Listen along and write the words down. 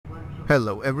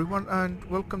Hello everyone and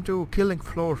welcome to Killing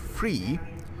Floor 3.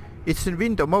 It's in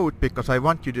window mode because I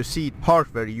want you to see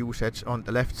hardware usage on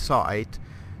the left side.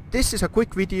 This is a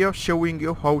quick video showing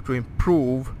you how to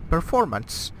improve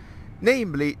performance,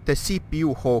 namely the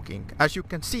CPU hogging. As you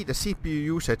can see, the CPU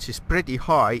usage is pretty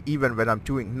high even when I'm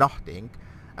doing nothing,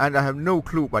 and I have no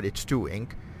clue what it's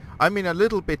doing. I mean, a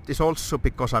little bit is also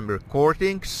because I'm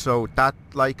recording, so that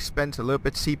spends a little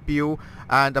bit CPU.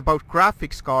 And about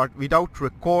graphics card, without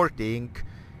recording,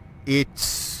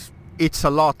 it's a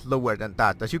lot lower than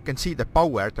that. As you can see, the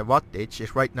power, the wattage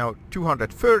is right now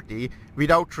 230.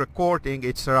 Without recording,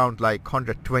 it's around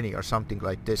 120 or something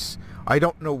like this. I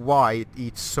don't know why it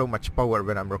eats so much power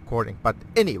when I'm recording, but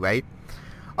anyway.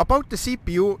 About the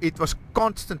CPU, it was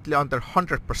constantly under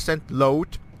 100%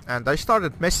 load. And I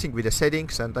started messing with the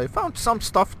settings and I found some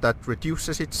stuff that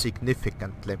reduces it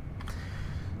significantly.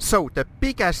 So the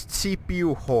biggest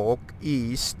CPU hog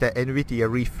is the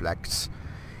NVIDIA Reflex.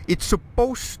 It's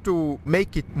supposed to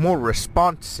make it more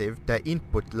responsive, the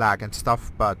input lag and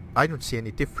stuff, but I don't see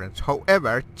any difference.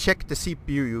 However, check the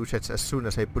CPU usage as soon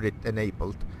as I put it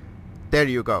enabled. There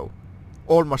you go.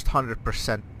 Almost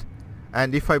 100%.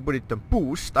 And if I put it on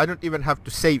boost, I don't even have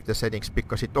to save the settings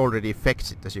because it already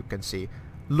affects it, as you can see.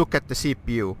 Look at the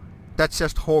CPU. That's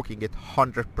just hogging it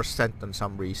 100% on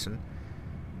some reason.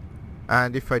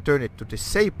 And if I turn it to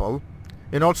disable,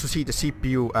 you can also see the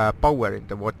CPU power in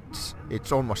the watts.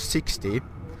 It's almost 60.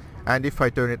 And if I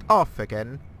turn it off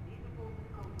again,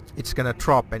 it's gonna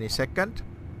drop any second.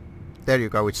 There you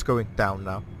go, it's going down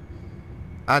now.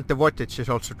 And the wattage is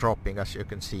also dropping, as you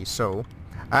can see. So,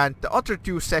 and the other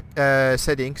two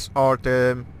settings are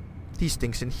these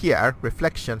things in here,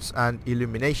 reflections and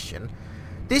illumination.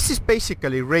 This is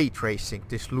basically ray tracing,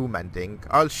 this lumen thing.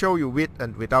 I'll show you with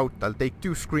and without. I'll take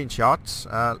two screenshots.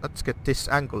 Let's get this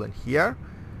angle in here,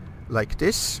 like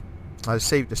this. I'll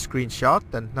save the screenshot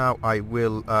and now I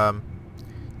will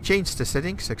change the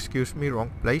settings. Excuse me,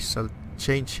 wrong place. I'll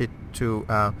change it to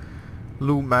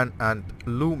lumen and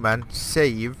lumen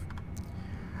save.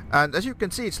 And as you can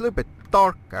see, it's a little bit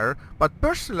darker, but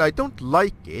personally I don't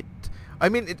like it. I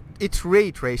mean, it's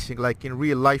ray tracing like in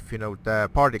real life, you know, the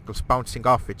particles bouncing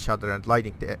off each other and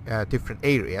lighting the different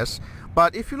areas.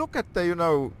 But if you look at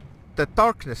the, the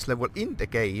darkness level in the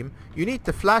game, you need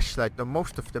the flashlight on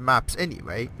most of the maps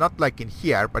anyway. Not like in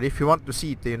here, but if you want to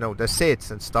see the, the sets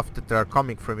and stuff that are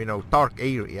coming from, dark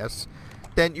areas,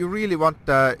 then you really want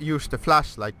to use the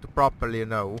flashlight to properly,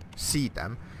 see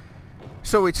them.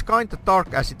 So it's kind of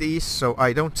dark as it is, so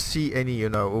I don't see any,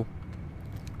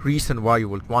 reason why you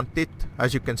would want it.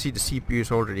 As you can see, the CPU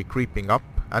is already creeping up,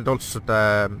 and also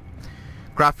the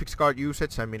graphics card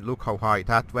usage. I mean, look how high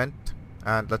that went.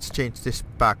 And let's change this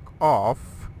back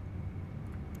off.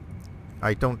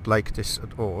 I don't like this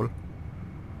at all.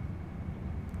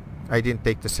 I didn't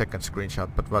take the second screenshot,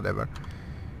 but whatever.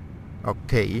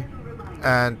 Okay,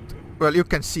 and well, you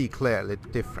can see clearly the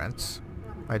difference.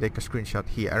 I take a screenshot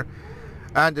here,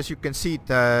 and as you can see,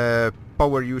 the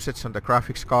power usage on the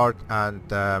graphics card and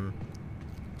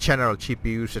general GPU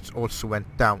usage also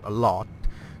went down a lot.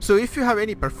 So if you have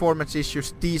any performance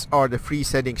issues, these are the three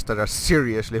settings that are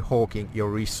seriously hogging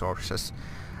your resources.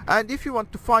 And if you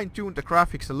want to fine-tune the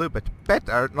graphics a little bit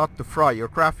better, not to fry your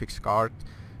graphics card,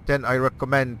 then I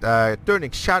recommend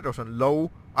turning shadows on low.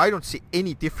 I don't see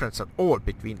any difference at all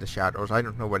between the shadows. I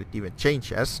don't know what it even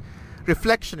changes.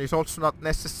 Reflection is also not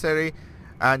necessary.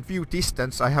 And view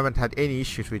distance, I haven't had any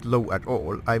issues with low at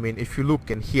all. I mean, if you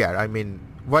look in here, I mean,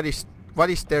 what is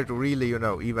there to really,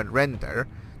 even render?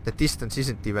 The distance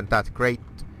isn't even that great.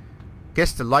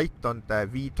 Guess the light on the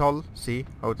VTOL, see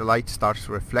how the light starts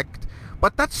to reflect.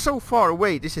 But that's so far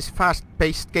away. This is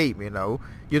fast-paced game,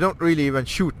 You don't really even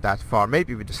shoot that far.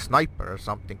 Maybe with a sniper or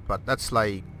something, but that's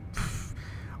like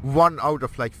 1 out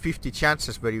of 50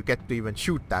 chances where you get to even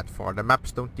shoot that far. The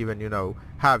maps don't even,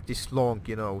 have this long,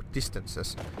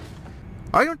 distances.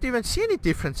 I don't even see any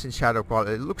difference in shadow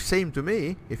quality. It looks same to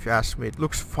me, if you ask me. It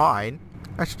looks fine.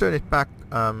 Let's turn it back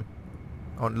on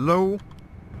low.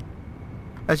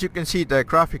 As you can see, the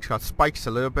graphics card spikes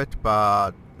a little bit,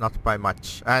 but not by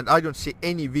much. And I don't see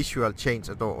any visual change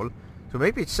at all. So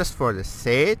maybe it's just for the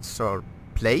sets or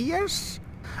players?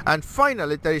 And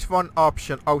finally, there is one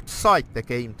option outside the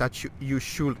game that you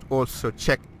should also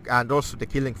check, and also the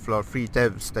Killing Floor 3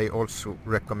 devs, they also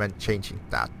recommend changing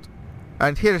that.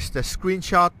 And here's the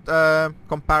screenshot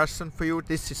comparison for you.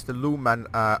 This is the lumen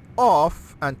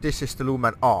off, and this is the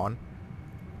lumen on.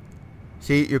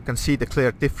 See, you can see the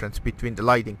clear difference between the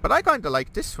lighting, but I kind of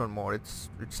like this one more. It's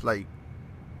like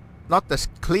not as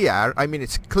clear. I mean,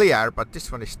 it's clear, but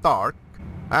this one is dark.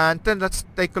 And then let's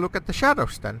take a look at the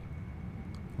shadows then.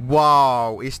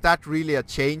 Wow, is that really a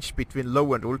change between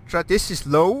low and ultra? This is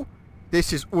low,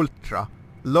 this is ultra.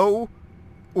 Low,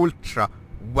 ultra.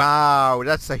 Wow,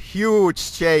 that's a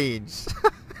huge change.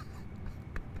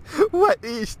 What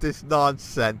is this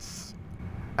nonsense?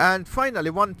 And finally,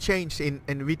 one change in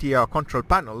NVIDIA control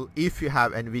panel. If you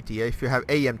have NVIDIA, if you have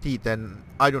AMD, then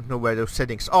I don't know where those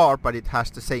settings are, but it has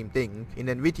the same thing. In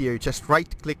NVIDIA, you just right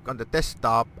click on the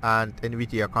desktop and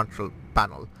NVIDIA control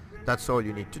panel. That's all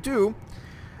you need to do.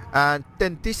 And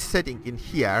then this setting in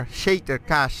here, shader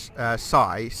cache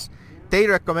size, they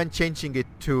recommend changing it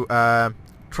to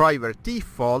driver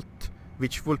default,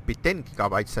 which would be 10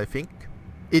 gigabytes, I think.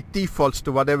 It defaults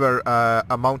to whatever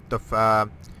amount of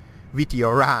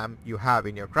video RAM you have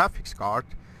in your graphics card.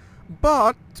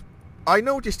 But I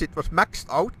noticed it was maxed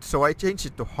out, so I changed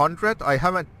it to 100. I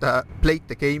haven't played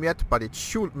the game yet, but it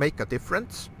should make a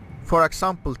difference. For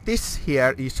example, this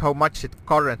here is how much it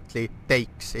currently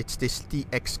takes. It's this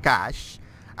TX cache,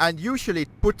 and usually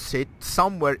it puts it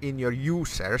somewhere in your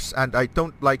users, and I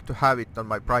don't like to have it on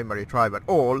my primary drive at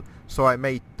all, so I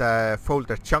made the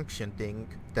folder junction thing,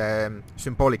 the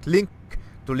symbolic link,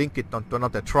 to link it onto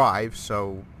another drive,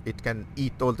 so it can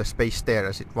eat all the space there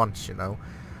as it wants, you know.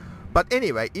 But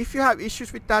anyway, if you have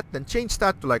issues with that, then change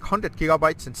that to like 100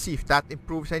 gigabytes and see if that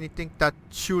improves anything. That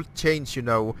should change, you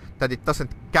know, that it doesn't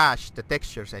cache the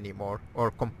textures anymore,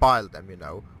 or compile them, you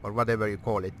know, or whatever you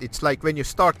call it. It's like when you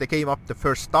start the game up the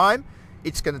first time,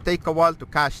 it's gonna take a while to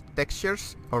cache the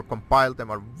textures or compile them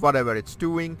or whatever it's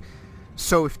doing.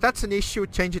 So if that's an issue,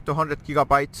 change it to 100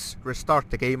 gigabytes,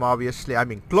 restart the game obviously, I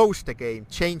mean close the game,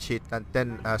 change it, and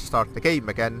then start the game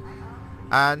again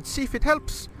and see if it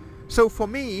helps. So for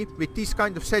me, with these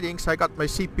kind of settings, I got my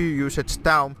CPU usage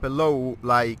down below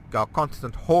like a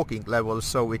constant hogging level,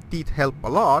 so it did help a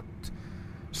lot.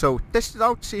 So test it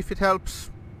out, see if it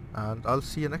helps, and I'll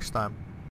see you next time.